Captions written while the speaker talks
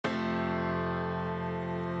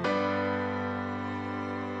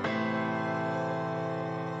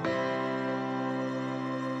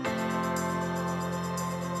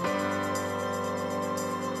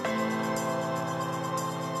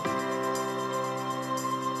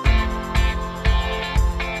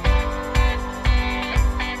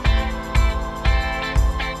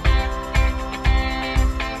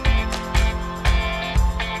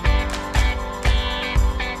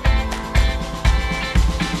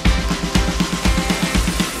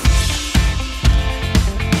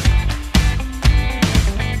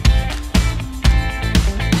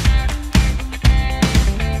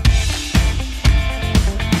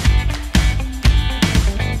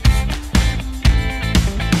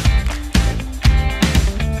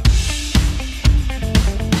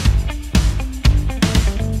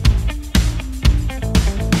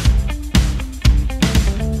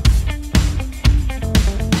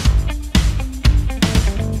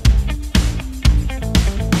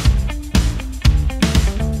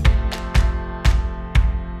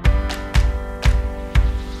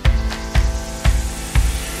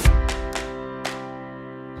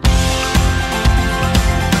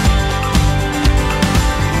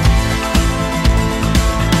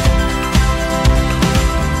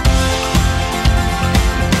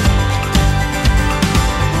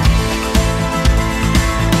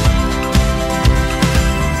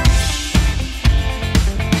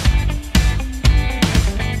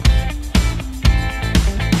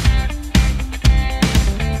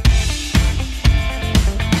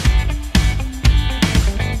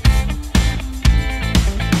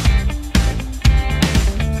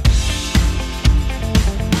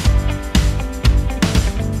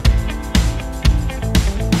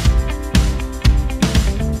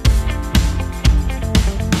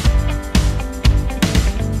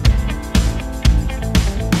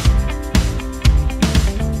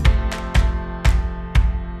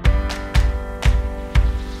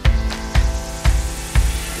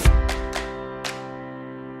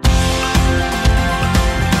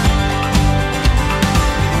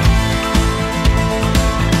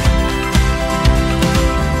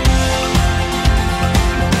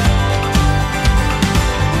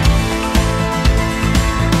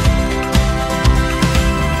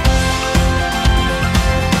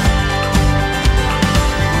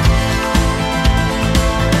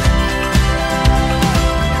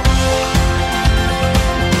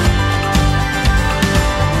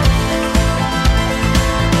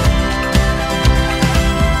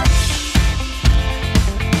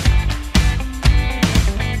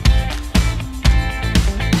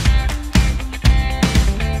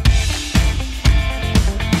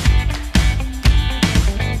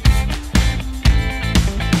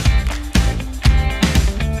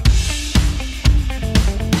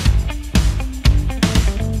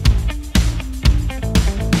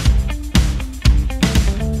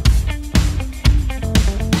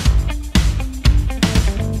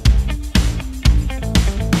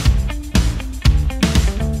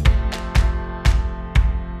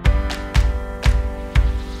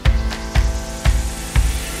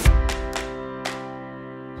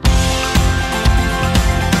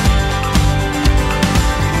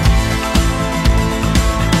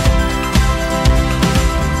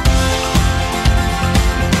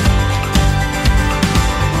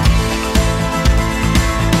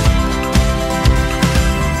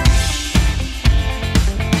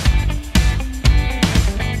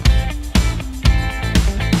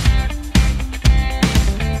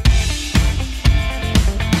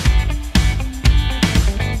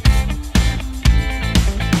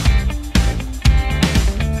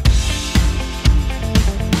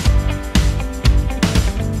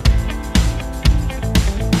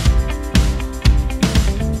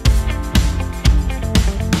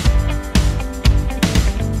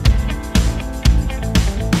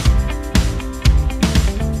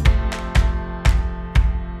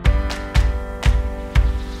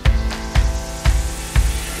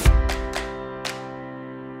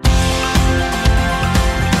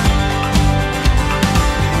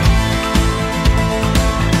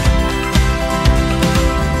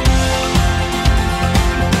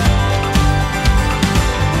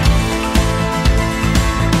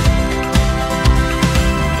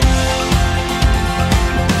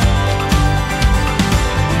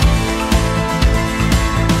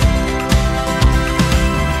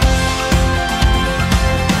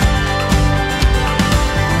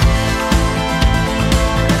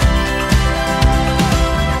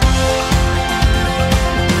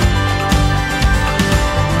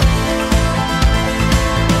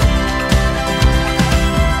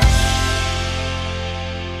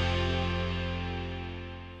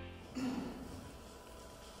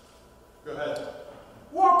Go ahead.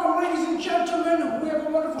 Welcome, ladies and gentlemen. We have a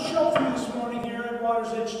wonderful show for you this morning here at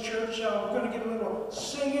Water's Edge Church. We're going to get a little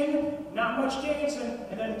singing, not much dancing,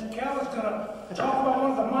 and then Cal is going to talk about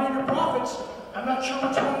one of the minor prophets. I'm not sure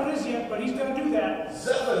which one it is yet, but he's going to do that.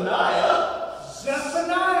 Zephaniah?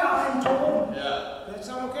 Zephaniah, I'm told. Yeah. Does that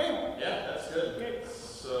sound okay? Yeah, that's good. Okay.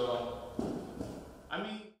 So, I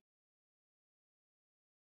mean...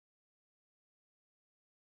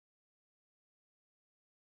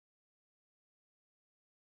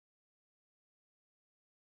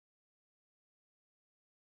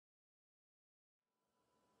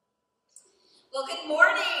 Well, good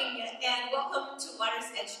morning and welcome to Water's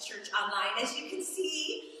Edge Church Online. As you can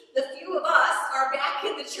see, the few of us are back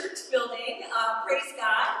in the church building. Praise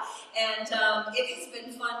God. And it has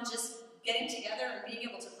been fun just getting together and being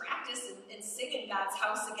able to practice and sing in God's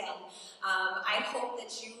house again. I hope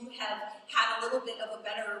that you have had a little bit of a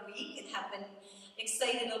better week and have been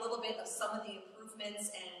excited a little bit of some of the improvements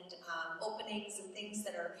and openings and things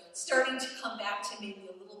that are starting to come back to maybe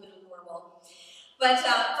a little bit of normal. But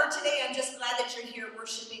for today, I'm just glad that you're here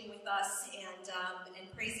worshiping with us and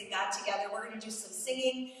praising God together. We're going to do some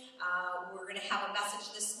singing. We're going to have a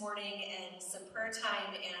message this morning and some prayer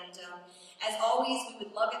time. And as always, we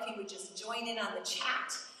would love if you would just join in on the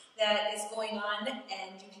chat that is going on.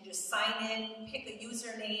 And you can just sign in, pick a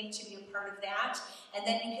username to be a part of that. And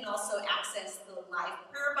then you can also access the live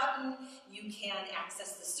prayer button. You can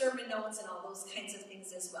access the sermon notes and all those kinds of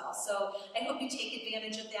things as well. So I hope you take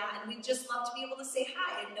advantage of that. And we'd just love to be able to say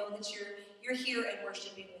hi and know that you're here and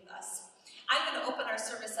worshiping with us. I'm going to open our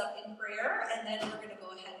service up in prayer, and then we're going to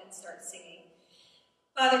go ahead and start singing.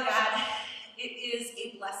 Father God, it is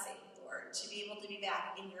a blessing, Lord, to be able to be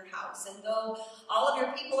back in your house. And though all of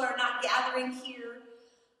your people are not gathering here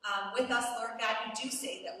with us, Lord God, you do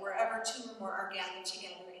say that wherever two or more are gathered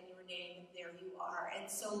together in your name, there you are. And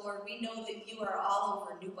so, Lord, we know that you are all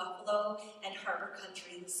over New Buffalo and Harbor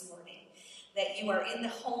Country this morning, that you are in the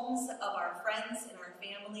homes of our friends and our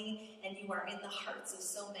family, and you are in the hearts of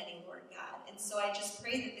so many, Lord God. And so I just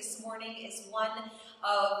pray that this morning is one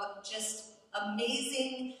of just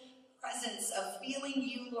amazing presence of feeling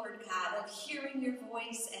you, Lord God, of hearing your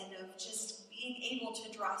voice and of just being able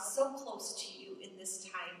to draw so close to you in this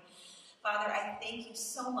time. Father, I thank you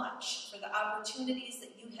so much for the opportunities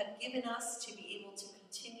that you have given us to be able to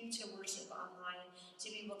continue to worship online, to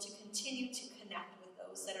be able to continue to connect with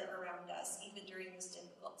those that are around us, even during this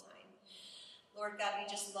difficult time. Lord God, we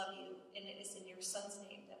just love you, and it is in your Son's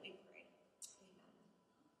name that we pray. Amen.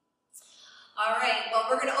 All right, well,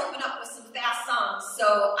 we're going to open up with some fast songs.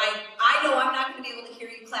 So I know I'm not going to be able to hear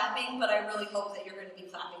you clapping, but I really hope that you're going to be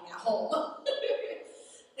clapping at home.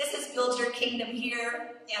 This is Build Your Kingdom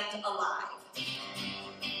Here and Alive.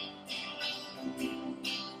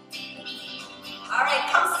 All right,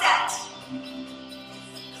 come set.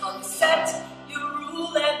 Come set your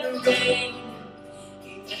rule and reign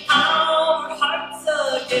in our hearts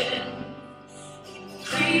again.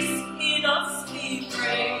 Increase in us, we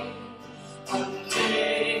pray. One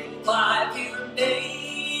day, while we're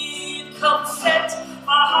made, come set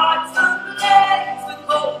our hearts ablaze with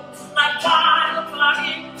hope, like wildfire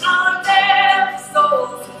in our very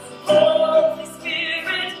souls. Holy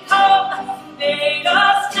Spirit, come, made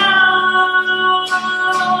us now.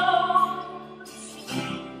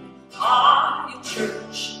 We are your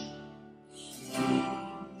church. We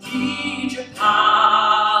need your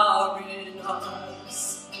power in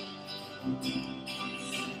us.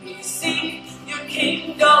 We seek your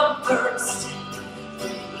kingdom first. We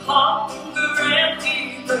hunger and we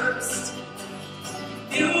thirst.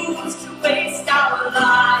 Refuse to waste our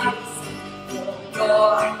lives. For you're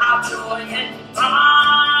our joy and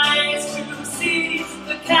rise to see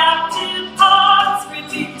the captive hearts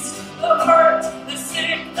released, the hurt, the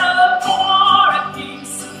sick, the poor at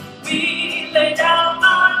peace. We lay down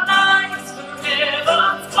our lives for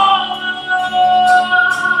heaven's cause.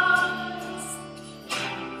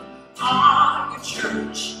 We are your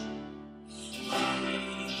church. We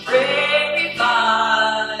pray.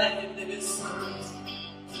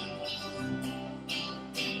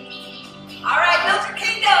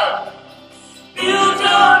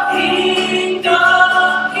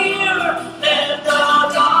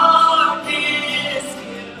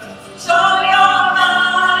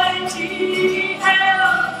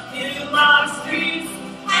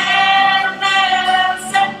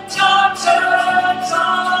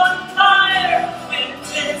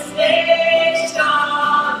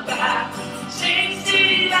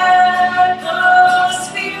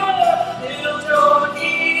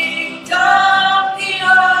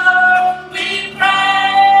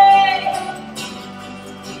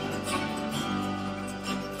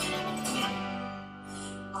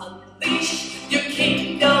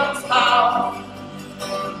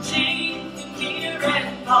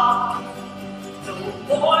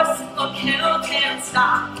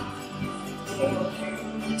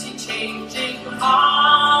 changing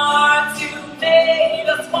hearts. You made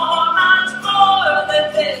us for much more than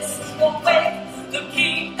this. Awake, the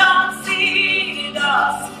kingdom seated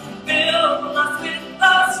us. Fill us with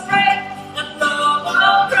the strength and love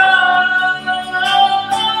of Christ.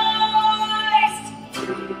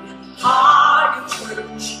 Are you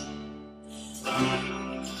church?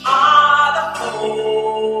 Are the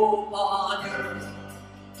hope on earth?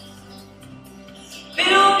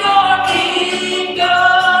 Build your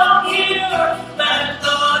kingdom here.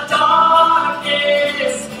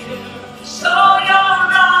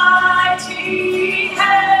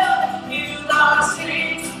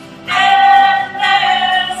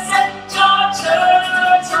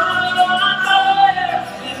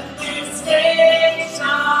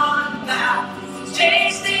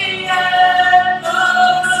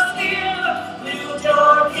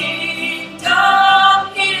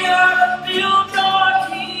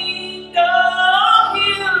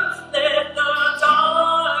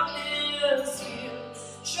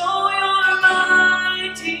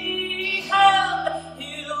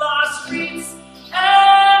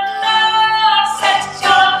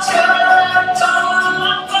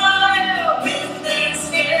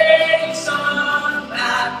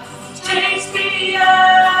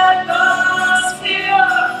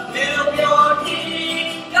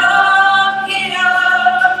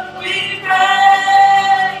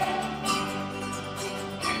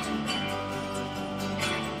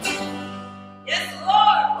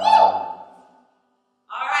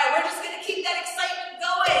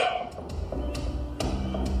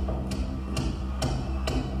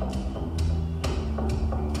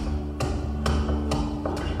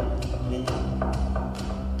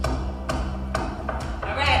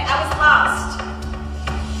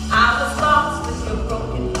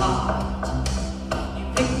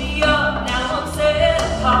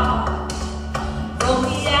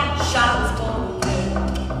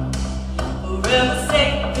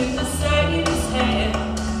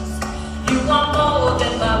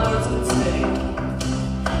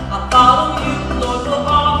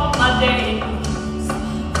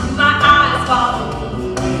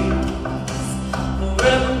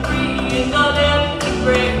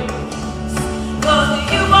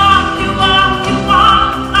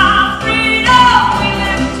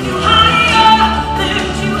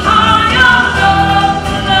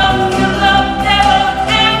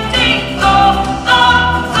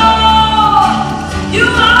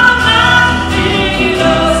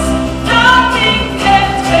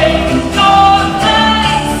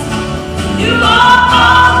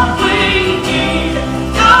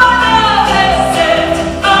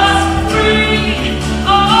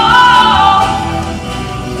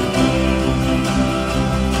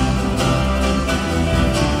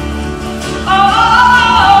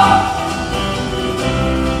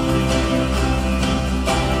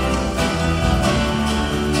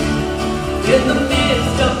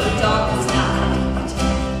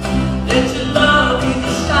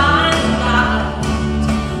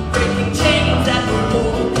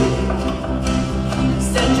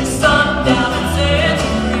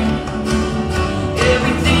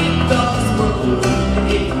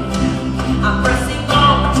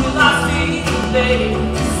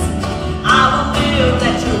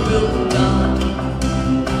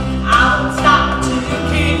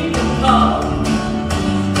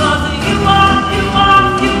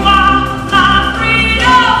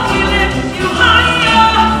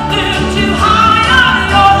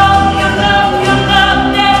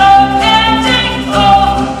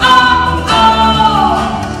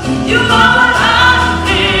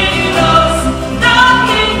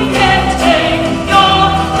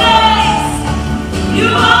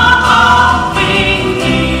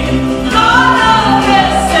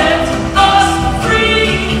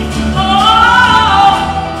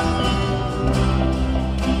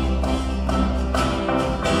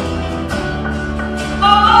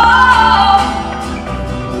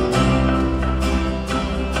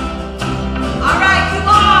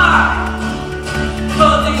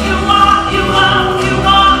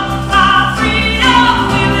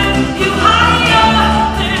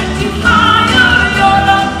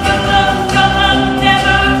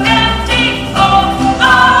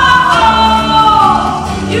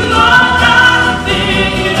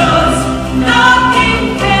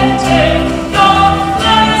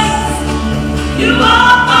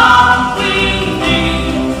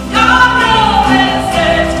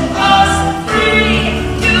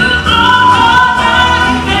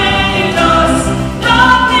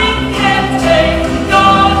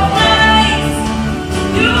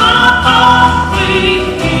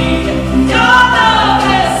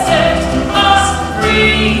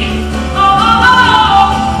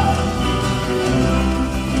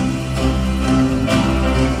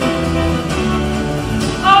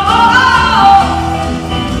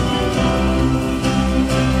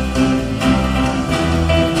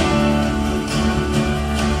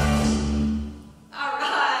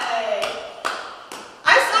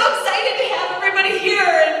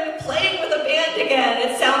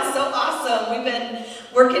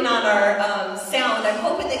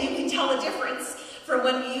 difference from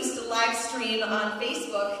when we used to live stream on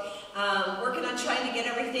Facebook. Working on trying to get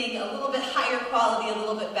everything a little bit higher quality, a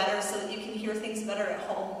little bit better, so that you can hear things better at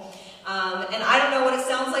home. And I don't know what it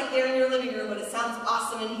sounds like there in your living room, but it sounds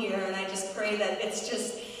awesome in here, and I just pray that it's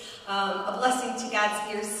just a blessing to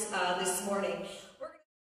God's ears this morning.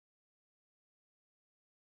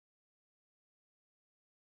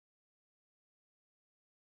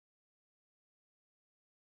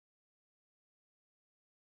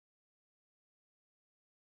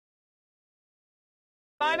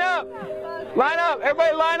 Line up! Line up!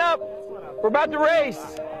 Everybody line up! We're about to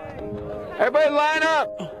race! Everybody line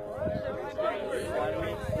up!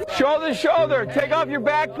 Shoulder to shoulder! Take off your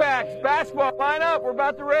backpacks! Basketball, line up! We're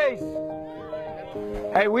about to race!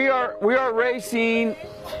 Hey, we are racing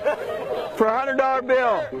for a $100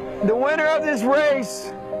 bill. The winner of this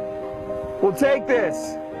race will take this.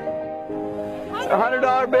 A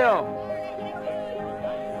 $100 bill.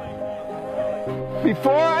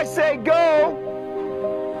 Before I say go,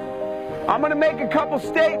 I'm going to make a couple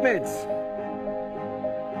statements.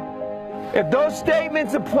 If those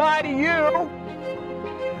statements apply to you,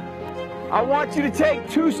 I want you to take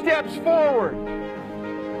 2 steps forward.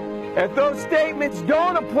 If those statements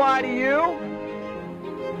don't apply to you,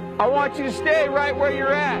 I want you to stay right where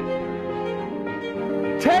you're at.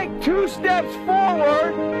 Take 2 steps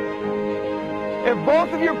forward if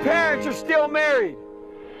both of your parents are still married.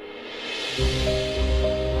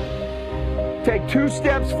 Take 2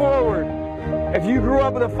 steps forward if you grew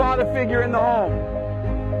up with a father figure in the home.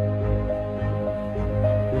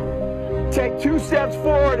 Take 2 steps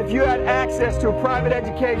forward if you had access to a private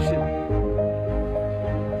education.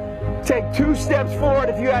 Take 2 steps forward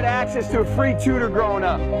if you had access to a free tutor growing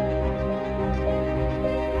up.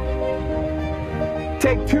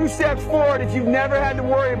 Take 2 steps forward if you've never had to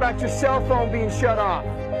worry about your cell phone being shut off.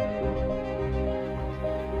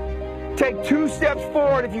 Take 2 steps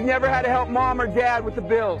forward if you've never had to help mom or dad with the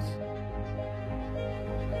bills.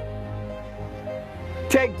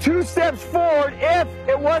 Take 2 steps forward if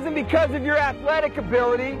it wasn't because of your athletic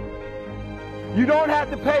ability, you don't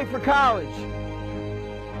have to pay for college.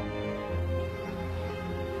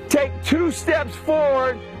 Take 2 steps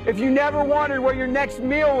forward if you never wondered where your next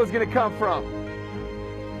meal was going to come from.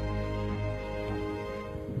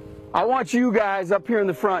 I want you guys up here in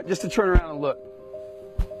the front just to turn around and look.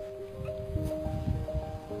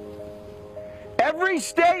 Every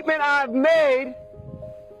statement I've made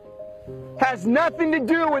has nothing to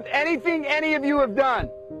do with anything any of you have done.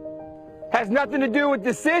 Has nothing to do with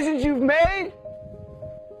decisions you've made.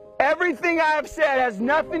 Everything I have said has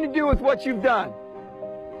nothing to do with what you've done.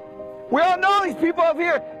 We all know these people up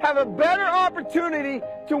here have a better opportunity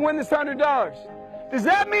to win this $100. Does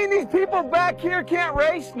that mean these people back here can't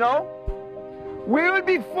race? No. We would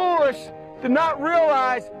be foolish to not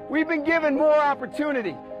realize we've been given more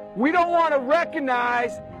opportunity. We don't want to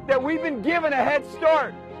recognize that we've been given a head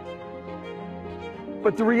start.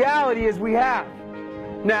 But the reality is we have.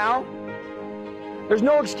 Now, there's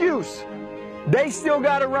no excuse. They still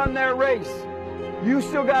got to run their race. You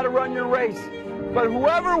still got to run your race. But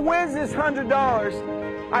whoever wins this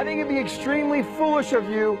 $100, I think it'd be extremely foolish of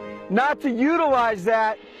you not to utilize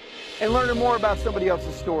that and learn more about somebody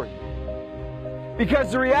else's story.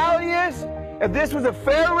 Because the reality is, if this was a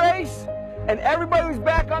fair race and everybody was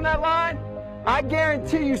back on that line, I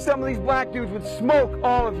guarantee you some of these black dudes would smoke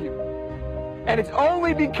all of you. And it's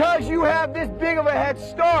only because you have this big of a head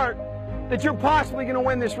start that you're possibly going to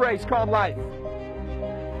win this race called life.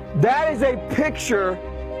 That is a picture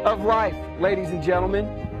of life, ladies and gentlemen.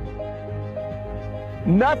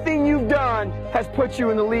 Nothing you've done has put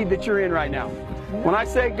you in the lead that you're in right now. When I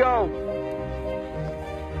say go,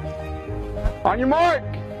 on your mark,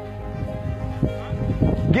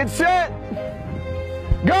 get set,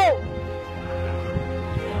 go!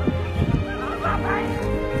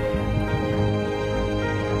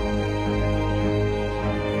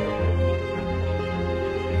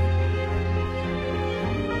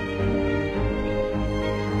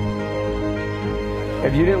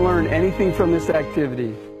 If you didn't learn anything from this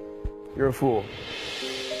activity, you're a fool.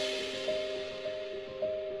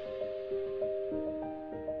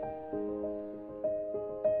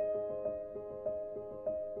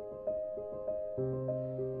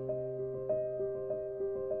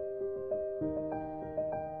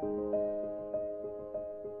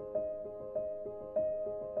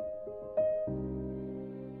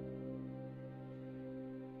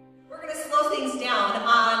 We're going to slow things down.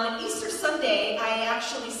 On Easter Sunday, I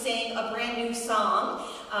actually sang a brand new song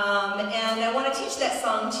And I want to teach that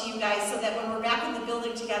song to you guys so that when we're back in the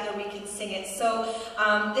building together, we can sing it. So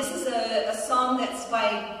this is a song that's by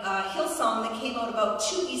Hillsong that came out about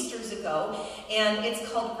 2 Easters ago, and it's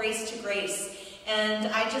called Grace to Grace. And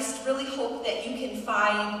I just really hope that you can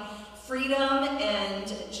find freedom and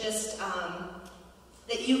just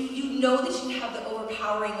that you know that you have the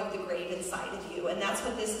overpowering of the grave inside of you. And that's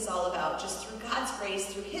what this is all about. Just through God's grace,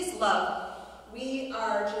 through His love, we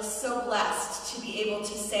are just so blessed to be able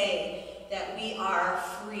to say that we are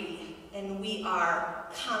free and we are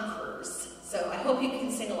conquerors. So I hope you can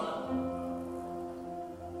sing along.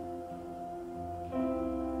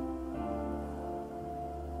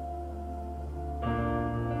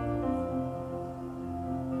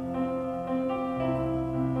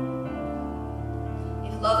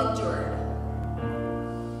 If love endured.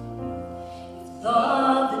 If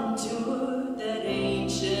love endured that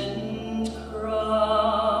ancient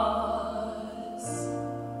cross,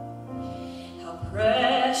 how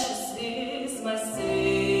precious is my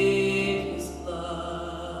Savior's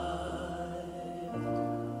blood.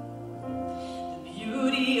 The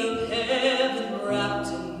beauty of heaven wrapped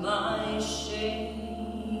in my shame,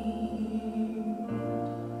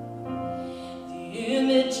 the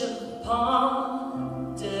image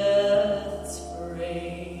upon death's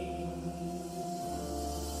frame.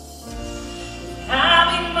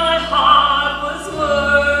 Having my heart was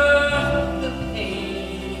worth the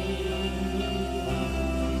pain.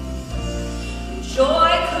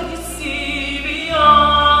 Joy could you see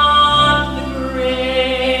beyond the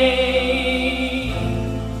grave.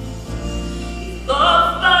 If love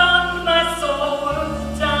found my soul worth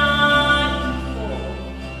dying for,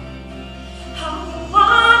 how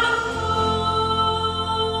wonderful,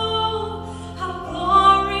 how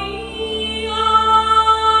glorious,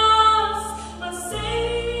 my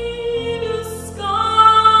Savior's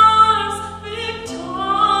scars victorious.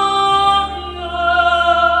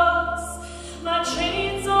 My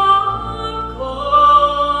chains are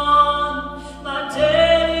gone, my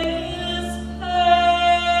debt is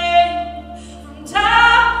paid. From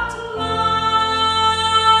death to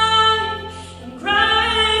life, and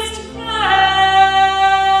grace to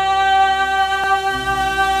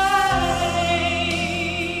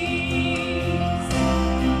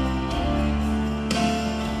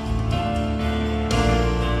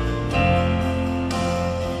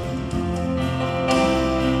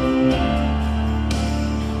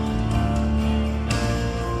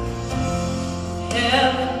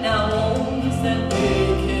Heaven now owns that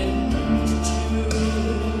vacant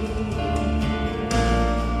tomb.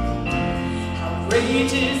 How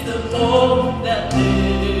great is the hope that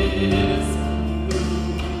lives in you.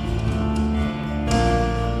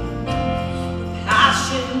 The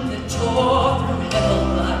passion that tore through hell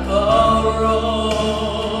like a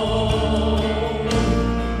rose.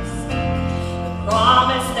 The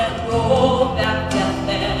promise that rolled back death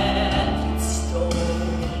and stone.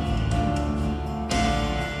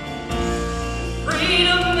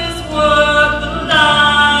 Freedom is worth the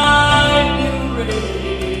life you raised.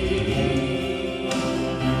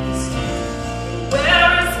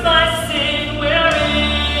 Where is my sin? Where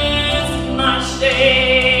is my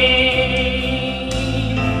shame?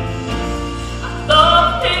 I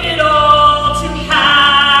thought it all to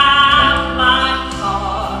have my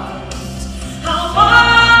heart. How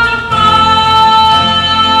wonderful,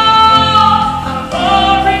 how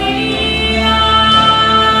glorious,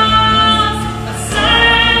 my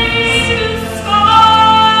Savior's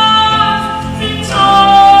scars victorious.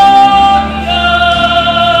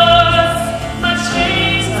 My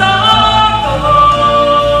chains are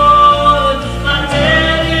gone, my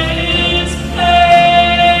debt is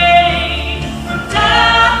paid. From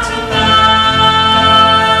death to life,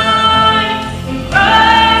 from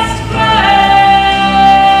grace to grace.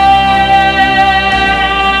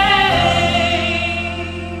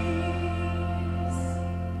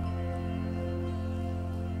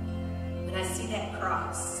 When I see that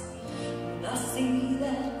cross, when I see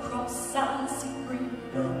that cross, I see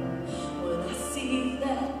freedom. When I see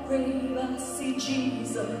that grave, I see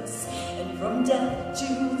Jesus. And from death to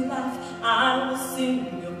life, I will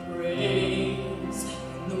sing your praise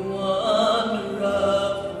in the wonder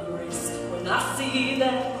of your grace. When I see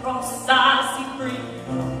that cross, I see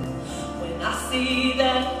freedom. When I see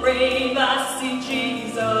that grave, I see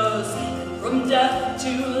Jesus. And from death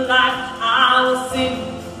to life, I will sing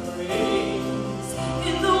your praise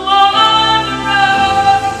in the wonder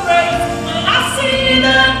of your grace. When I see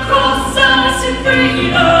that cross, I see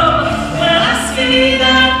freedom. When I see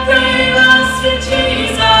that grave, I see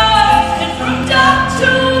Jesus. And from death to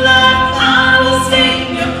life, I will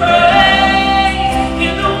sing your praise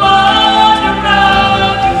in the wonder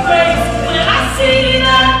of your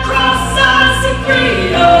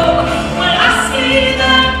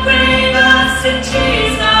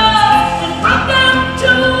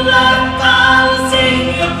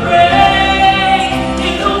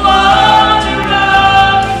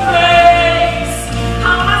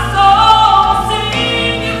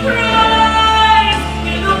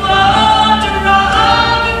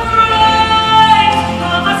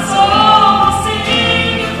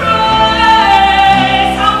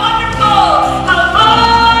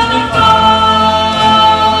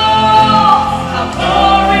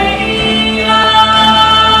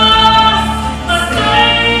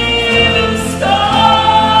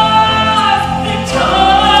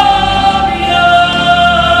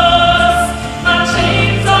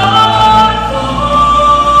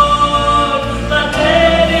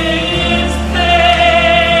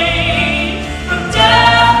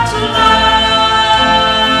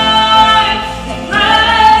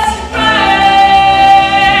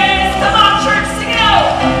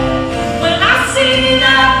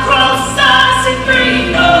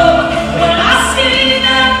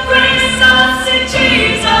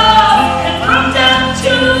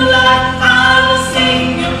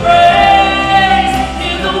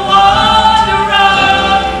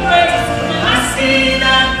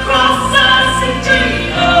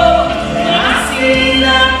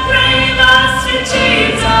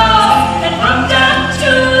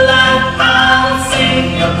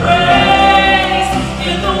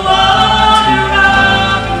the Lord our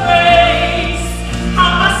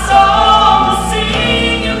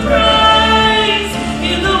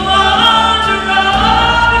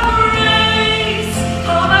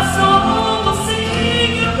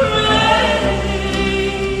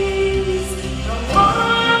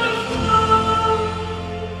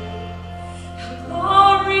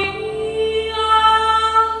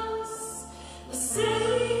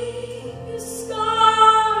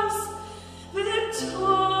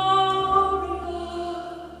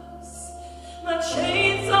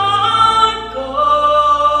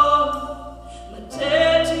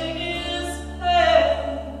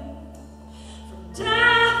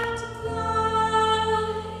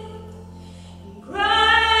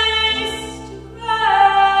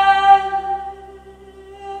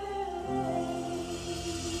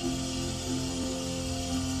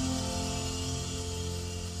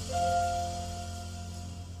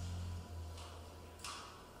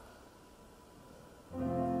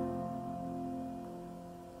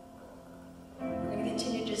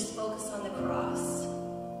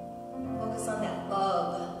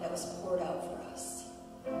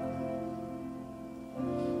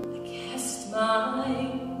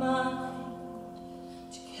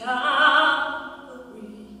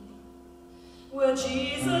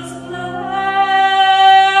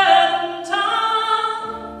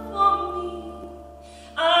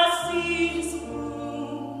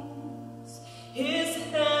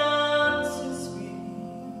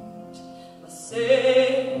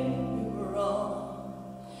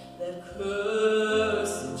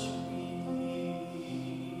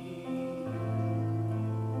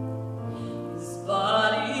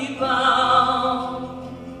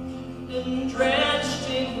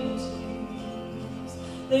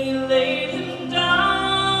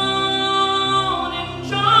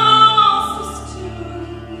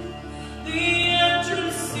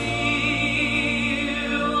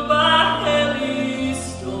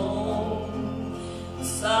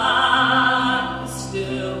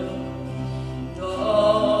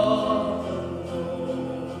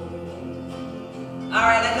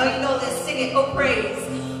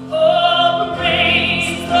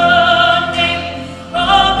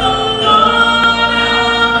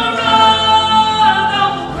God.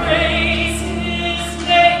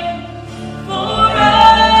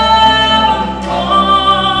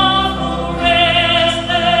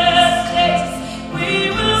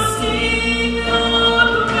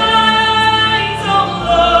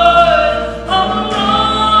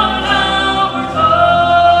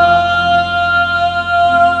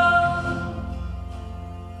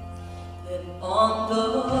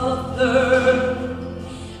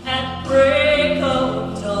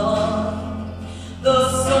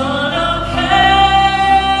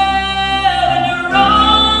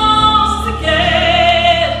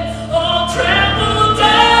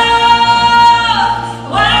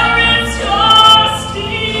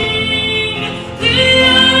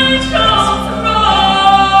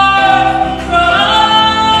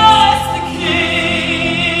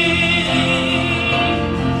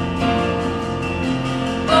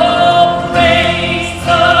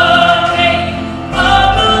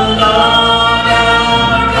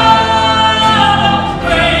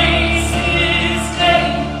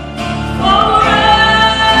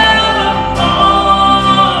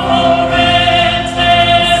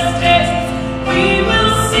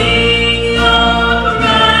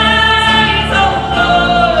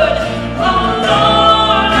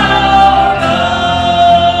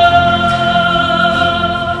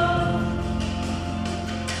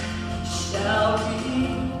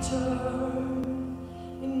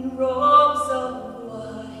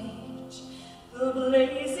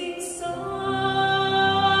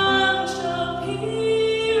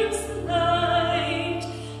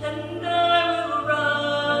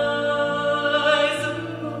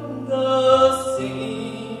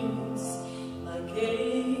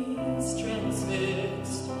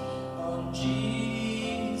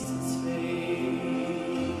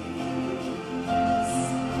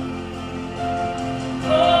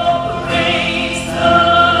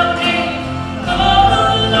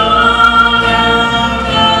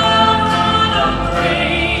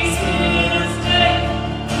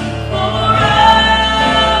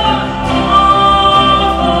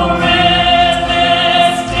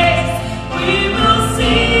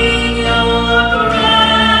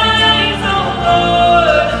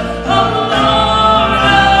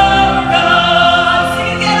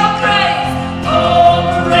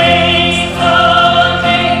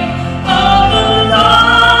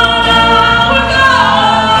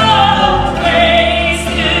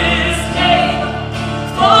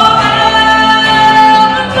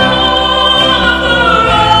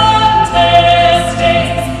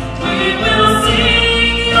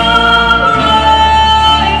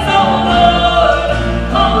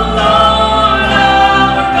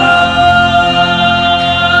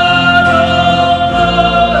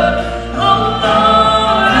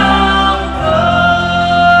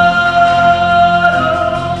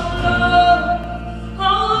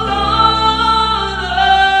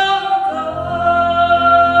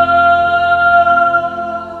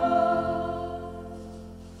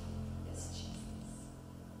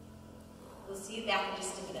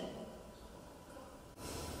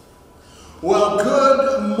 Well,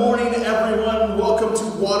 good morning, everyone. Welcome to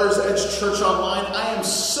Water's Edge Church Online. I am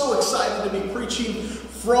so excited to be preaching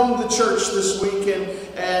from the church this weekend,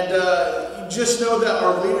 and just know that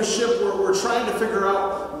our leadership, we're trying to figure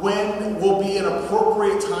out when will be an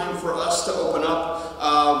appropriate time for us to open up.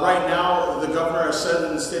 Right now, the governor has said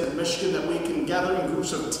in the state of Michigan that we can gather in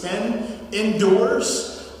groups of 10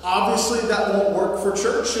 indoors. Obviously, that won't work for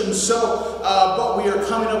church, and so, but we are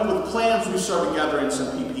coming up with plans. We started gathering some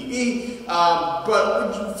PPE,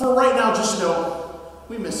 but for right now, just know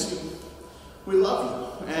we miss you. We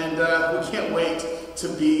love you, and we can't wait to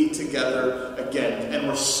be together again. And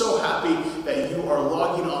we're so happy that you are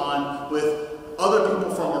logging on with other people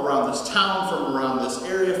from around this town, from around this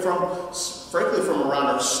area, frankly, from around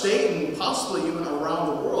our state, and possibly even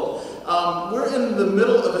around the world. We're in the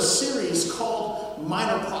middle of a series called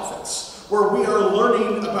Minor Prophets, where we are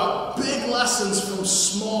learning about big lessons from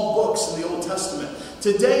small books in the Old Testament.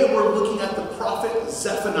 Today we're looking at the prophet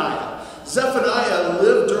Zephaniah. Zephaniah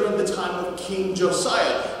lived during the time of King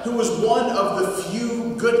Josiah, who was one of the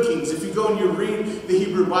few good kings. If you go and you read the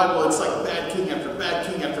Hebrew Bible, it's like bad king after bad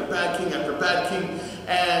king after bad king after bad king.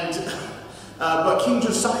 But King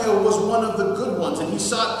Josiah was one of the good ones, and he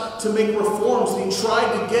sought to make reforms, and he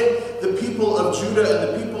tried to get the people of Judah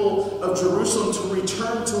and the people of Jerusalem to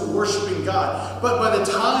return to worshiping God. But by the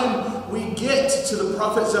time we get to the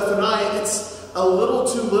prophet Zephaniah, it's a little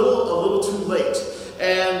too little, a little too late.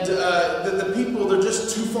 And the people, they're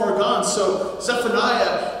just too far gone. So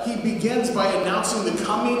Zephaniah, he begins by announcing the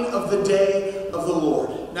coming of the day of the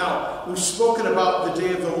Lord. Now, we've spoken about the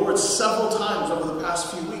day of the Lord several times over the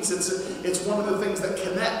past few weeks. It's one of the things that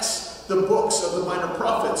connects the books of the minor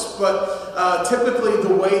prophets. But typically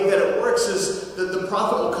the way that it works is that the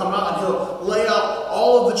prophet will come out and he'll lay out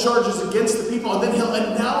all of the charges against the people, and then he'll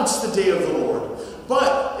announce the day of the Lord.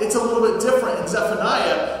 But it's a little bit different in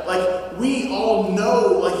Zephaniah. Like, we all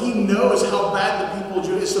know, like, he knows how bad the people of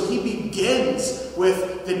Judah is. So he begins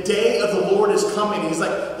with the day of the Lord is coming. He's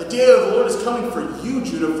like, the day of the Lord is coming for you,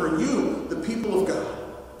 Judah, for you, the people of God.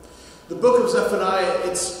 The book of Zephaniah,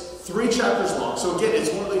 it's 3 chapters long. So again,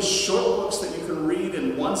 it's one of these short books that you can read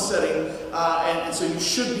in one setting. And so you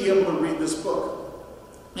should be able to read this book.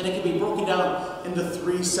 And it can be broken down into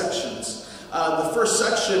 3 sections. The first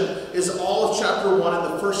section is all of chapter 1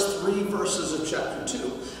 and the first 3 verses of chapter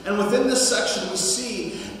 2. And within this section, we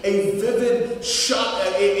see a vivid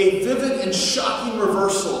and shocking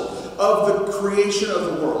reversal of the creation of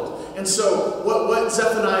the world. And so what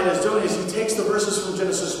Zephaniah is doing is he takes the verses from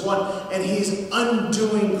Genesis 1 and he's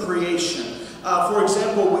undoing creation. For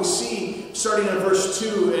example, we see, starting in verse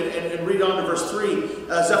 2 and read on to verse 3,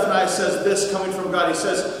 Zephaniah says this coming from God. He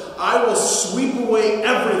says, I will sweep away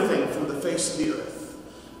everything from the face of the earth,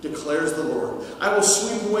 declares the Lord. I will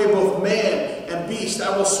sweep away both man and beast.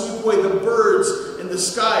 I will sweep away the birds in the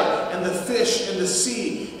sky and the fish in the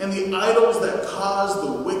sea and the idols that cause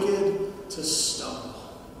the wicked to stumble.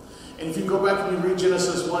 And if you go back and you read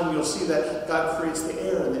Genesis 1, you'll see that God creates the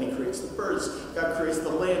air, and then he creates the birds. God creates the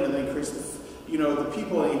land, and then he creates the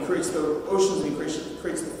people, and he creates the oceans, and he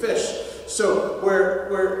creates the fish. So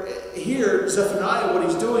where here, Zephaniah, what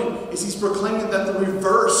he's doing is he's proclaiming that the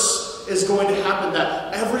reverse is going to happen,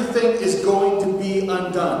 that everything is going to be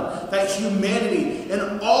undone, that humanity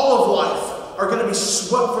and all of life are going to be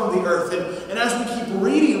swept from the earth. And as we keep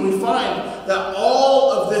reading, we find that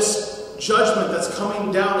all of this judgment that's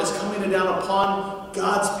coming down is coming down upon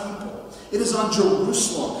God's people. It is on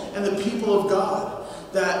Jerusalem and the people of God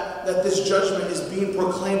that this judgment is being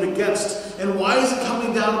proclaimed against. And why is it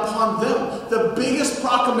coming down upon them? The biggest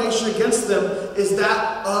proclamation against them is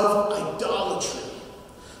that of idolatry.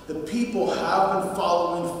 The people have been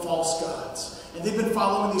following false gods. And they've been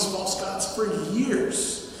following these false gods for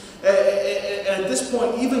years. And at this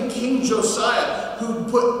point, even King Josiah, who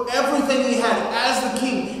put everything he had as the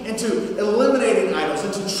king into eliminating idols,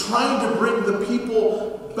 into trying to bring the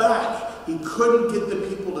people back, he couldn't get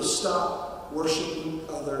the people to stop worshiping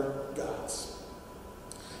other gods.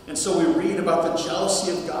 And so we read about the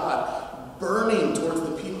jealousy of God burning towards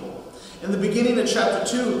the people. In the beginning of chapter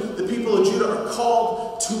 2, the people of Judah are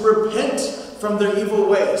called to repent from their evil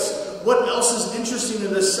ways. What else is interesting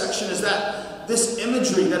in this section is that this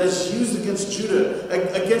imagery that is used against Judah,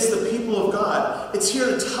 against the people of God, it's here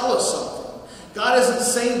to tell us something. God isn't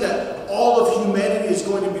saying that all of humanity is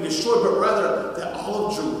going to be destroyed, but rather that all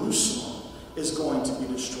of Jerusalem is going to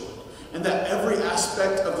be destroyed. And that every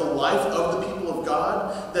aspect of the life of the people of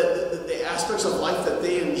God, that the aspects of life that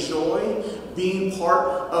they enjoy, being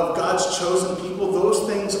part of God's chosen people, those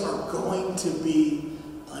things are going to be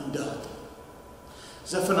undone.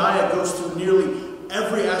 Zephaniah goes through nearly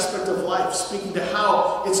every aspect of life, speaking to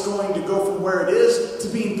how it's going to go from where it is to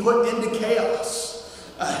being put into chaos.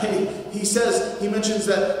 He mentions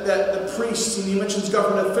that the priests, and he mentions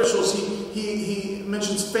government officials, he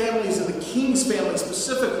mentions families and the king's family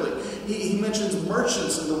specifically. He mentions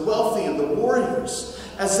merchants and the wealthy and the warriors.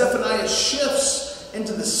 As Zephaniah shifts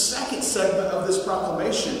into the second segment of this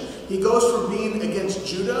proclamation, he goes from being against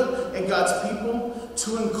Judah and God's people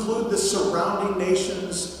to include the surrounding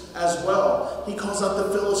nations as well. He calls out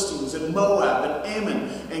the Philistines and Moab and Ammon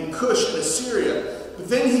and Cush and Assyria. But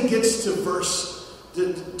then he gets to the first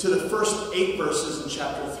 8 verses in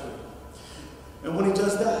chapter 3. And when he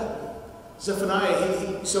does that, Zephaniah,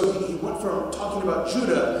 he went from talking about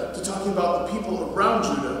Judah to talking about the people around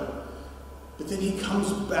Judah. But then he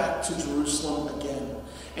comes back to Jerusalem again.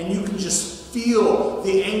 And you can just feel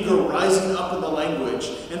the anger rising up in the language.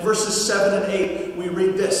 In verses 7 and 8, we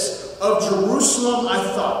read this: "Of Jerusalem I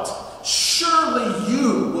thought, surely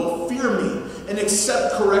you will fear me and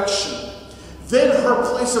accept correction. Then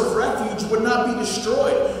her place of refuge would not be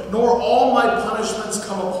destroyed, nor all my punishments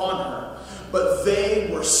come upon her. But they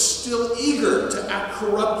were still eager to act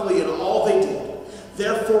corruptly in all they did.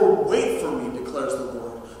 Therefore wait for me, declares the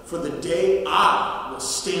Lord, for the day I will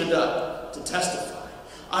stand up to testify.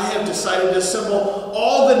 I have decided to assemble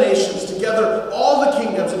all the nations, together all the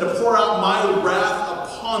kingdoms, and to pour out my wrath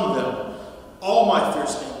upon them, all my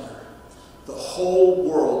fierce anger. The whole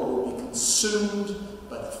world will be consumed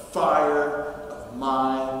by the fire of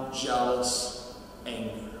my jealous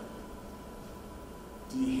anger."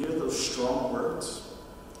 Do you hear those strong words?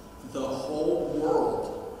 The whole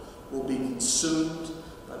world will be consumed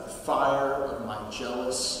by the fire of my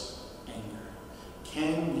jealous anger.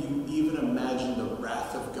 Can you even imagine the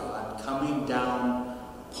wrath of God coming down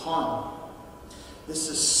upon you? This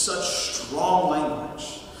is such strong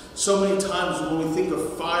language. So many times when we think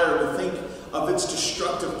of fire, we think of its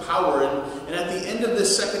destructive power. And at the end of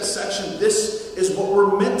this second section, this is what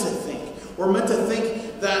we're meant to think. We're meant to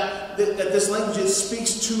think that this language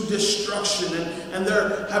speaks to destruction. And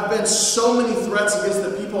there have been so many threats against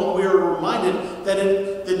the people, and we are reminded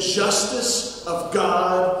that the justice of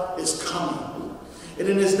God is coming. And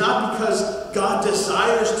it is not because God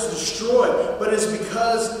desires to destroy, but it's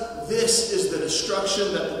because this is the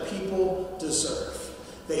destruction that the people deserve.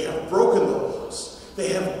 They have broken the laws. They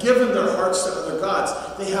have given their hearts to other gods.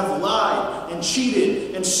 They have lied and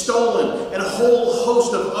cheated and stolen and a whole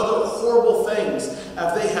host of other horrible things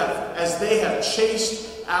as they have chased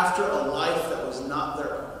after a life that was not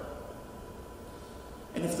their own.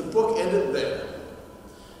 And if the book ended there,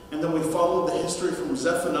 and then we followed the history from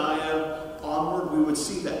Zephaniah onward, we would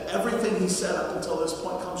see that everything he said up until this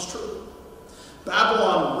point comes true.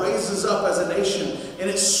 Babylon raises up as a nation, and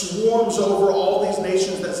it swarms over all these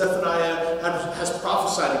nations that Zephaniah has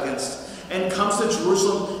prophesied against, and comes to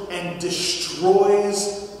Jerusalem and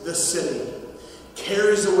destroys the city,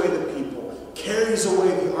 carries away the people, carries away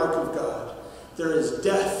the ark of God. There is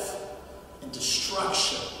death and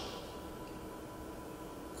destruction.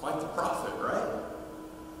 Quite the prophet, right?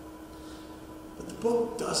 But the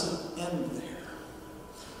book doesn't end there.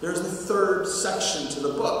 There's the third section to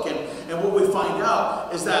the book. And what we find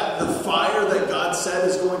out is that the fire that God said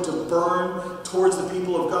is going to burn towards the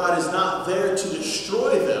people of God is not there to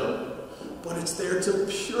destroy them, but it's there to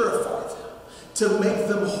purify them, to make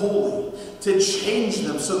them holy, to change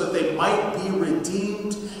them so that they might be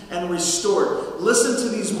redeemed and restored. Listen to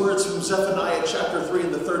these words from Zephaniah chapter 3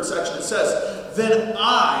 in the third section. It says, "Then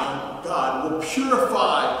I, God, will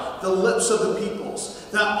purify the lips of the peoples,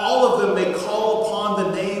 that all of them may call upon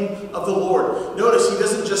the name of the Lord." Notice he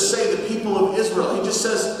doesn't just say the people of Israel. He just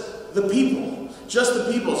says the people. Just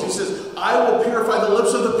the peoples. He says, I will purify the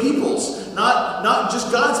lips of the peoples. Not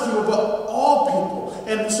just God's people, but all people.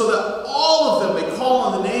 And so that all of them may call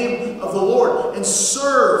on the name of the Lord and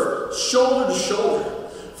serve shoulder to shoulder.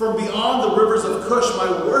 From beyond the rivers of Cush, my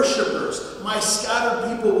worshipers, my scattered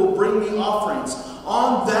people will bring me offerings.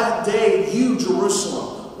 On that day, you,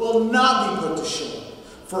 Jerusalem, will not be put to shame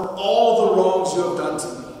for all the wrongs you have done to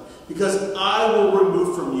me, because I will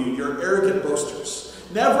remove from you your arrogant boasters.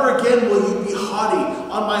 Never again will you be haughty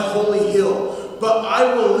on my holy hill, but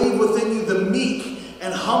I will leave within you the meek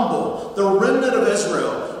and humble. The remnant of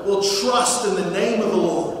Israel will trust in the name of the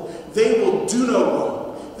Lord. They will do no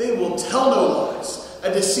wrong. They will tell no lies. A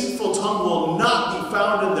deceitful tongue will not be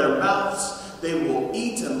found in their mouths. They will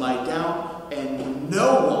eat and lie down, and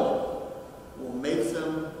no one will make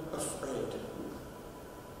them afraid.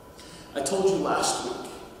 I told you last week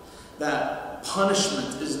that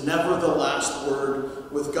punishment is never the last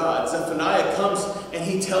word with God. Zephaniah comes and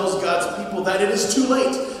he tells God's people that it is too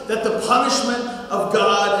late, that the punishment of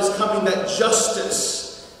God is coming, that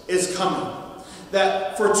justice is coming.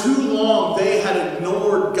 That for too long they had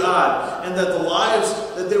ignored God, and that the lives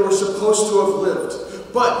that they were supposed to have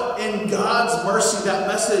lived. But in God's mercy, that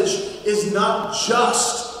message is not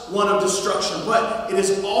just one of destruction, but it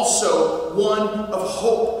is also one of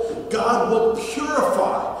hope. God will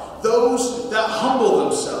purify those that humble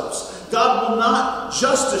themselves. God will not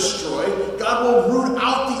just destroy, God will root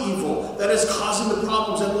out the evil that is causing the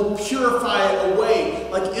problems and will purify it away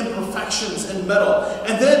like imperfections in metal.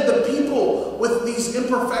 And then the people with these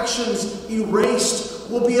imperfections erased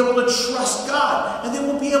will be able to trust God, and they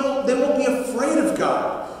won't be afraid of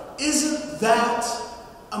God. Isn't that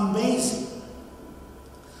amazing?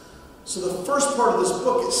 So the first part of this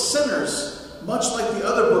book, it centers, much like the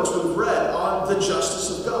other books we've read, on the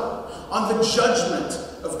justice of God, on the judgment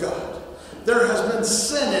of God. There has been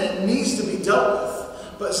sin and it needs to be dealt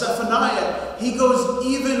with. But Zephaniah, he goes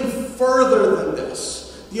even further than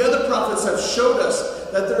this. The other prophets have showed us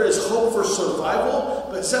that there is hope for survival,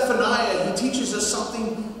 but Zephaniah, he teaches us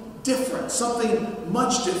something different, something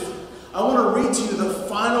much different. I want to read to you the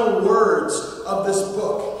final words of this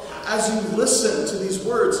book. As you listen to these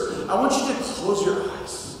words, I want you to close your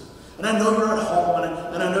eyes. And I know you're at home,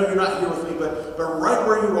 and I know you're not here with me, but right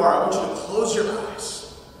where you are, I want you to close your eyes.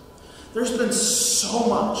 There's been so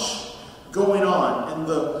much going on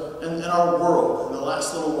in our world in the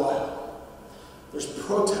last little while. There's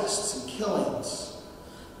protests and killings.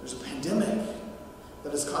 There's a pandemic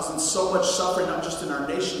that is causing so much suffering, not just in our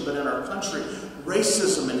nation, but in our country.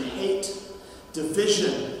 Racism and hate,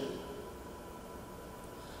 division.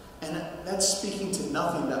 And that's speaking to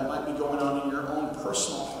nothing that might be going on in your own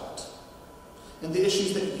personal heart and the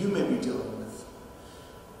issues that you may be dealing with.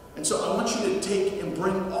 And so I want you to take and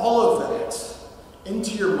bring all of that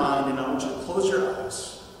into your mind, and I want you to close your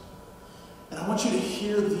eyes. And I want you to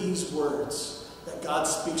hear these words that God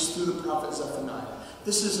speaks through the prophet Zephaniah.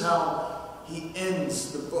 This is how he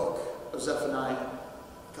ends the book of Zephaniah.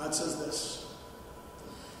 God says this: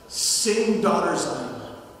 "Sing, daughter Zion.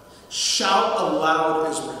 Shout aloud,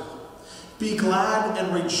 Israel. Be glad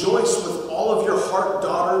and rejoice with all of your heart,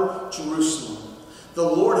 daughter Jerusalem. The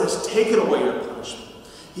Lord has taken away your punishment.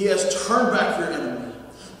 He has turned back your enemy.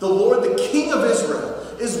 The Lord, the King of Israel,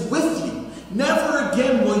 is with you. Never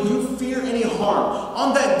again will you fear any harm.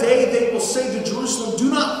 On that day they will say to Jerusalem, 'Do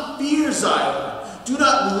not fear, Zion. Do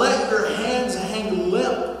not let your hands hang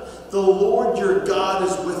limp. The Lord your God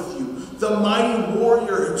is with you, the mighty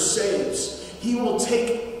warrior who saves. He will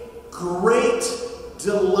take great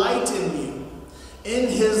delight in you. In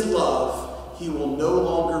his love he will no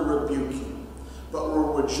longer rebuke you, but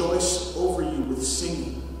will rejoice over you with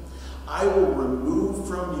singing. I will remove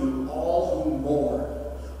from you all who mourn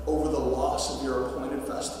over the loss of your appointed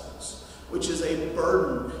festivals, which is a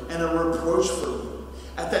burden and a reproach for you.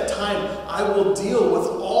 At that time, I will deal with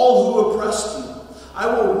all who oppressed you. I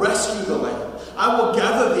will rescue the land. I will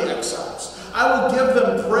gather the exiles. I will give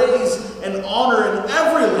them praise and honor in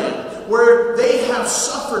every land where they have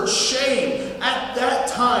suffered shame. At that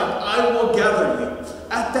time, I will gather you.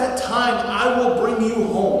 At that time, I will bring you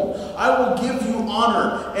home. I will give you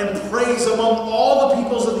honor and praise among all the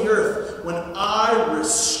peoples of the earth when I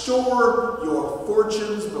restore your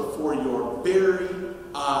fortunes before your very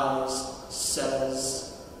eyes,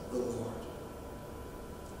 says the Lord."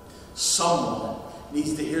 Someone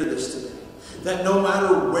needs to hear this today. That no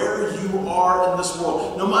matter where you are in this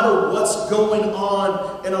world, no matter what's going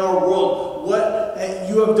on in our world, what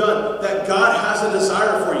you have done, that God has a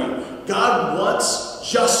desire for you. God wants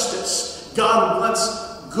justice. God wants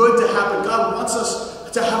good to happen. God wants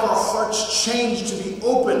us to have our hearts changed, to be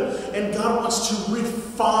open. And God wants to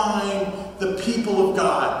refine the people of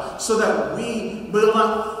God so that we will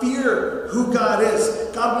not fear who God is.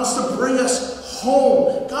 God wants to bring us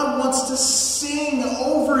home. God wants to sing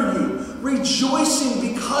over you, rejoicing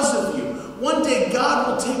because of you. One day God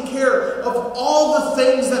will take care of all the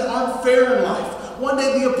things that aren't fair in life. One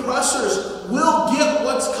day the oppressors will get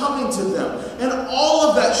what's coming to them. And all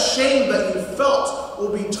of that shame that you felt will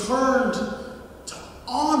be turned to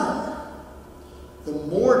honor. The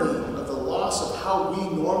mourning of the loss of how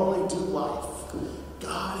we normally do life.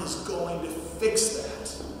 God is going to fix that.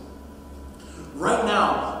 Right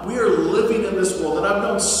now, we are living in this world, and I've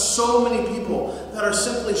known so many people that are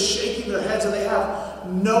simply shaking their heads and they have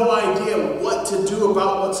no idea what to do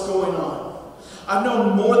about what's going on. I've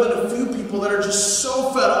known more than a few people that are just so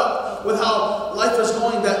fed up with how life is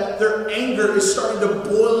going, that their anger is starting to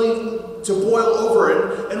boil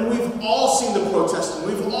over. And we've all seen the protesting.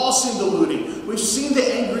 We've all seen the looting. We've seen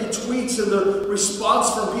the angry tweets and the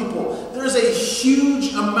response from people. There's a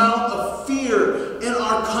huge amount of fear in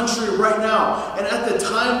our country right now. And at the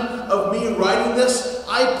time of me writing this,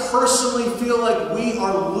 I personally feel like we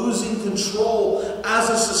are losing control as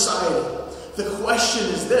a society. The question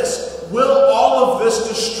is this: will all of this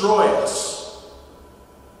destroy us?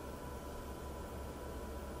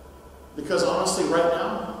 Because honestly, right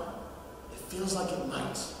now, it feels like it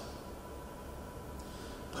might.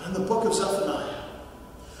 But in the book of Zephaniah,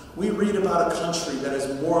 we read about a country that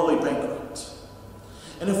is morally bankrupt.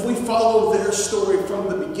 And if we follow their story from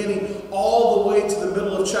the beginning all the way to the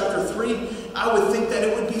middle of chapter 3, I would think that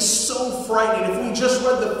it would be so frightening if we just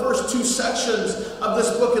read the first 2 sections of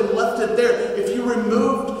this book and left it there. If you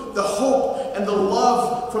removed the hope and the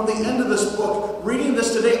love from the end of this book, reading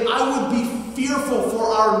this today, I would be fearful for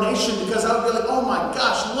our nation, because I would be like, oh my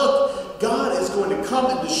gosh, look, God is going to come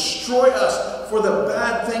and destroy us for the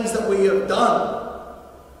bad things that we have done.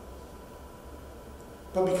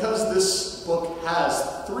 But because this book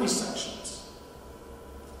has 3 sections,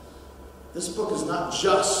 this book is not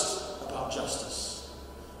just about justice.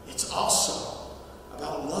 It's also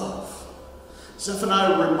about love.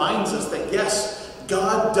 Zephaniah reminds us that yes,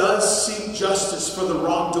 God does seek justice for the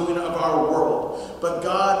wrongdoing of our world, but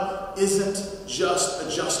God isn't just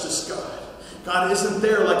a justice God. God isn't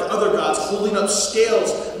there like other gods, holding up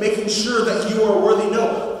scales, making sure that you are worthy.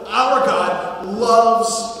 No, our God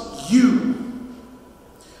loves you.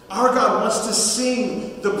 Our God wants to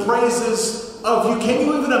sing the praises of you. Can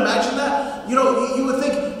you even imagine that? You know, you would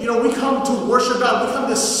think, we come to worship God. We come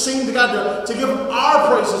to sing to God, to give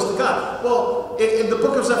our praises to God. Well, in the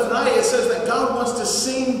book of Zephaniah, it says that God wants to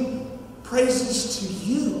sing praises to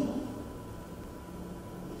you.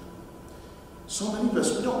 So many of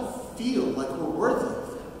us, we don't feel like we're worthy of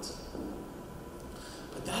that.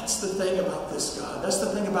 But that's the thing about this God. That's the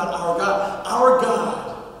thing about our God. Our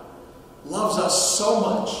God loves us so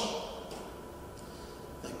much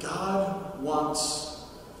that God wants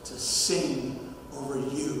to sing over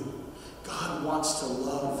you. God wants to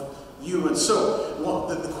love you. And so,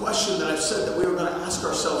 the question that I've said that we were going to ask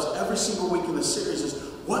ourselves every single week in this series is,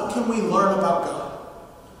 what can we learn about God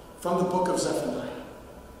from the book of Zephaniah?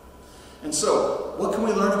 And so, what can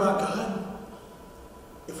we learn about God?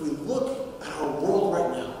 If we look at our world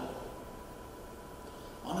right now,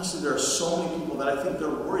 honestly, there are so many people that I think they're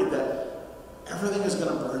worried that everything is going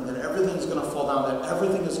to burn, that everything is going to fall down, that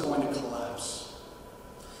everything is going to collapse.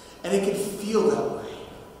 And it can feel that way,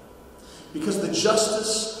 because the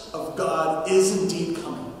justice of God is indeed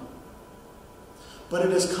coming. But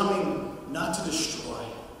it is coming not to destroy,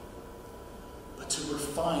 but to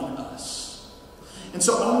refine us. And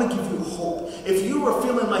so I want to give you hope. If you are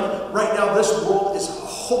feeling like right now this world is a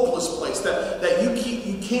hopeless place, that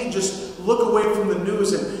you can't just look away from the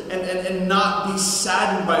news and not be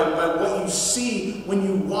saddened by what you see when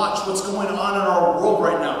you watch what's going on in our world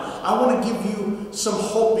right now, I want to give you some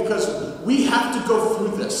hope, because we have to go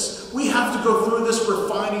through this. We have to go through this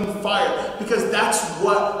refining fire, because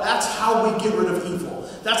that's how we get rid of evil.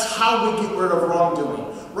 That's how we get rid of wrongdoing.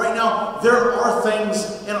 Right now, there are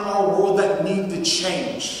things in our world that need to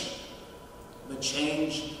change. But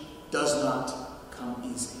change does not come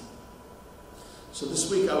easy. So this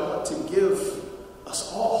week, I want to give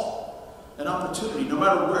us all an opportunity, no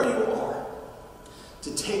matter where you are,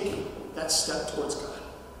 to take that step towards God.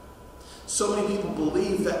 So many people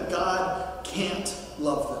believe that God can't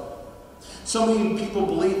love them. So many people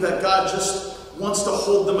believe that God just wants to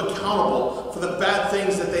hold them accountable for the bad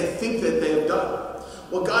things that they think that they have done.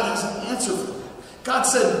 Well, God has an answer for that. God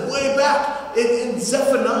said way back in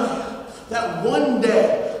Zephaniah that one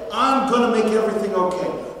day I'm going to make everything okay.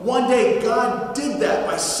 One day God did that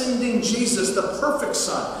by sending Jesus, the perfect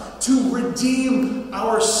Son, to redeem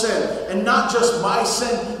our sin. And not just my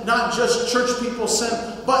sin, not just church people's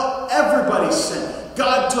sin, but everybody's sin.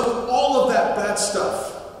 God took all of that bad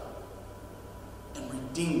stuff and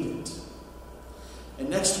redeemed it. And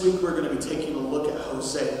next week we're going to be taking a look at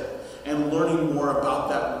Hosea and learning more about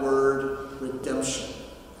that word redemption.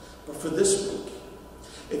 But for this week,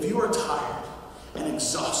 if you are tired and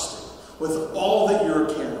exhausted with all that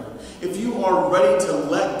you're carrying, if you are ready to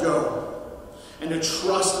let go and to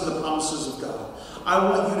trust in the promises of God, I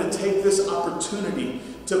want you to take this opportunity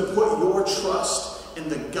to put your trust in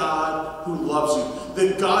the God who loves you,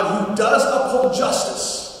 the God who does uphold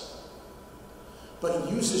justice, but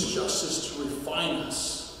uses justice to refine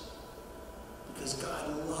us. Because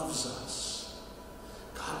God loves us.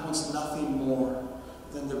 God wants nothing more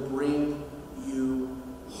than to bring you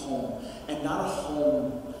home. home. And not a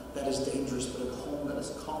home that is dangerous, but a home that is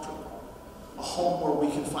comfortable. A home where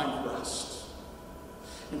we can find rest.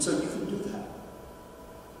 And so you can do that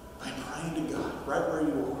by praying to God right where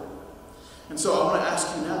you are. And so I want to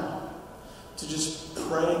ask you now to just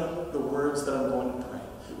pray the words that I'm going to pray.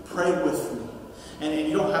 Pray with me. And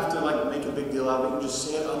you don't have to make a big deal out of it. You just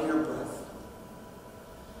say it under your breath.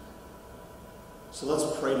 So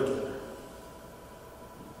let's pray together.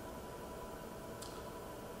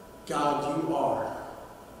 God, you are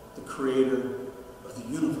the creator of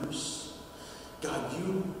the universe. God,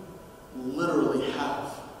 you literally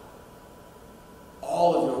have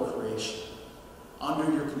all of your creation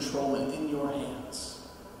under your control and in your hands.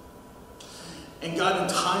 And God,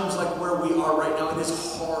 in times like where we are right now, it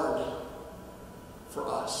is hard for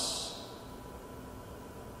us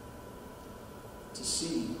to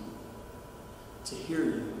see you, to hear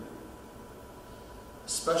you,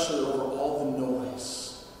 especially over all the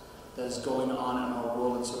noise that is going on in our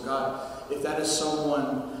world. And so God, if that is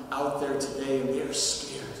someone out there today and they are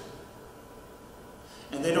scared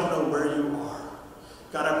and they don't know where you are,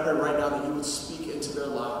 God, I pray right now that you would speak into their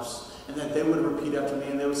lives and that they would repeat after me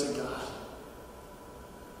and they would say, God,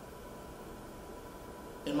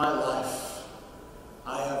 in my life,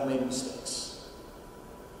 I have made mistakes.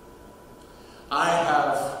 I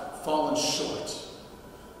have fallen short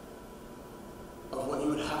of what you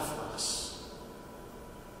would have for us.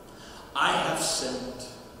 I have sinned.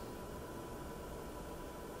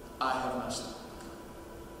 I have messed up.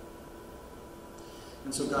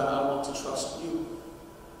 And so, God, I want to trust you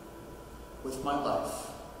with my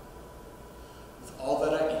life, with all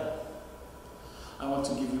that I am. I want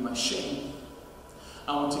to give you my shame.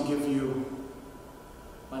 I want to give you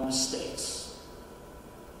my mistakes.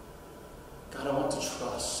 God, I want to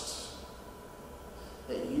trust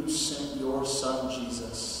that you sent your son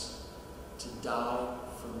Jesus to die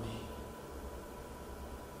for me.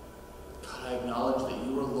 God, I acknowledge that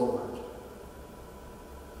you are Lord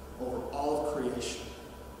over all of creation.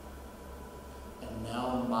 And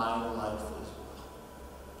now my life as well.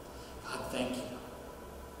 God, thank you.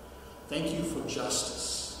 Thank you for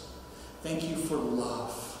justice. Thank you for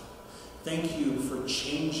love. Thank you for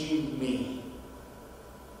changing me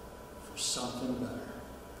for something better.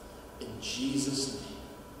 In Jesus' name,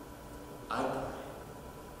 I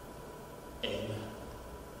pray. Amen.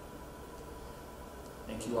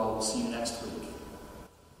 Thank you all. We'll see you next week.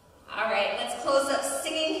 All right, let's close up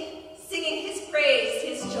singing his praise,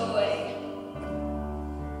 his joy.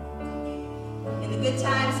 In the good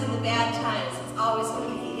times and the bad times, it's always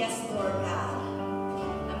going to be, yes, Lord God,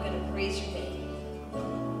 I'm going to praise your name.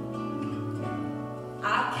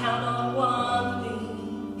 I count on one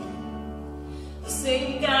thing, the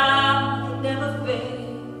same God that never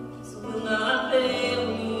fails will not fail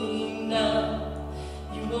me now.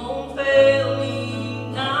 You won't fail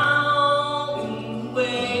me now in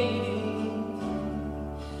waiting.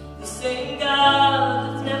 The same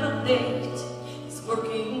God that's never late is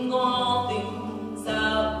working all things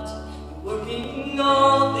out, working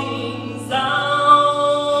all things out.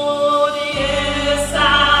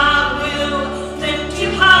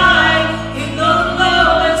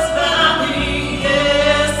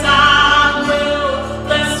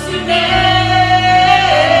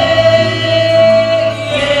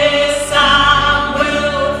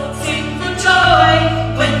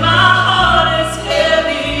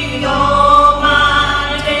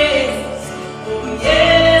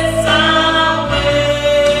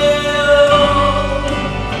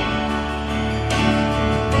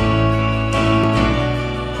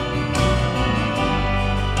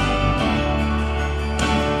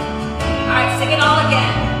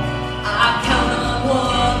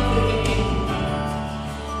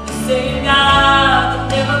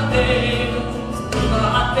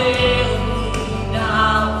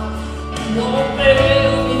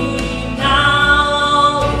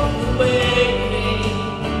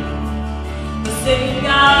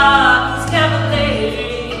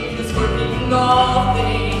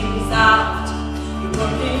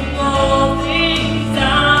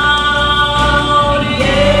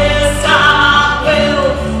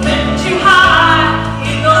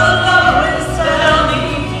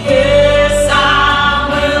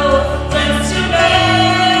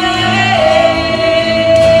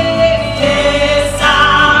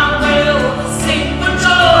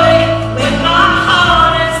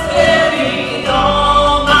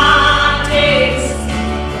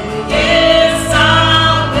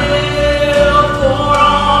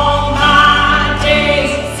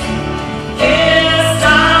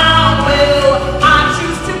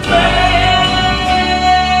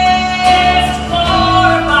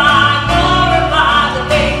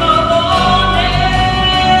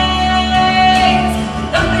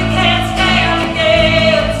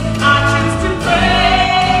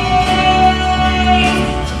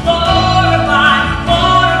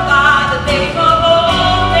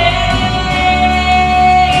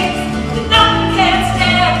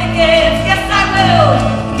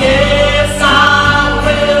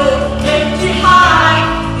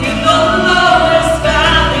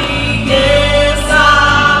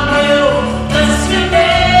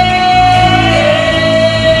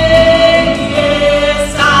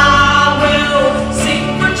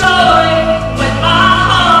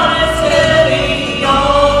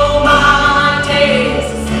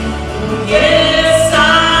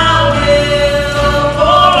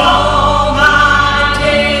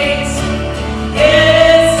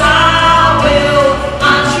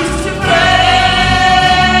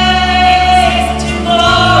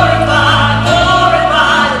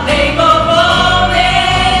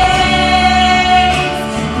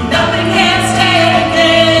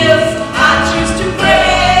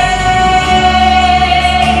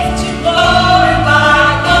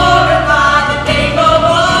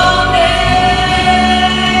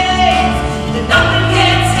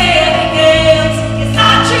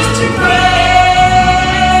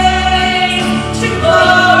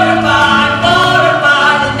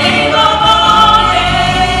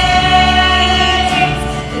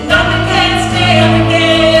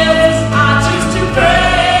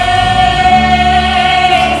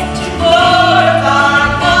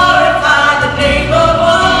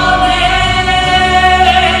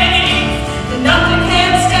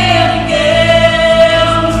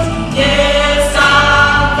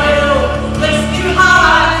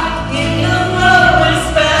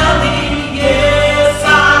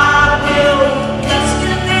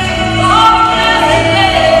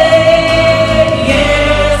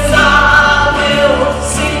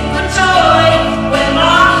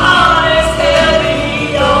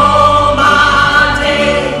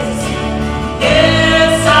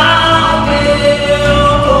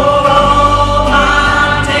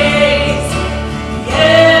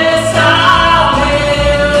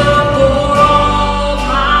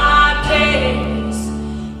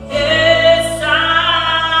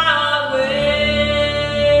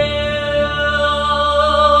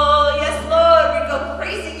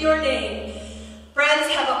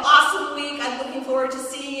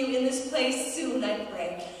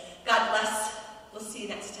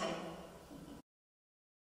 time.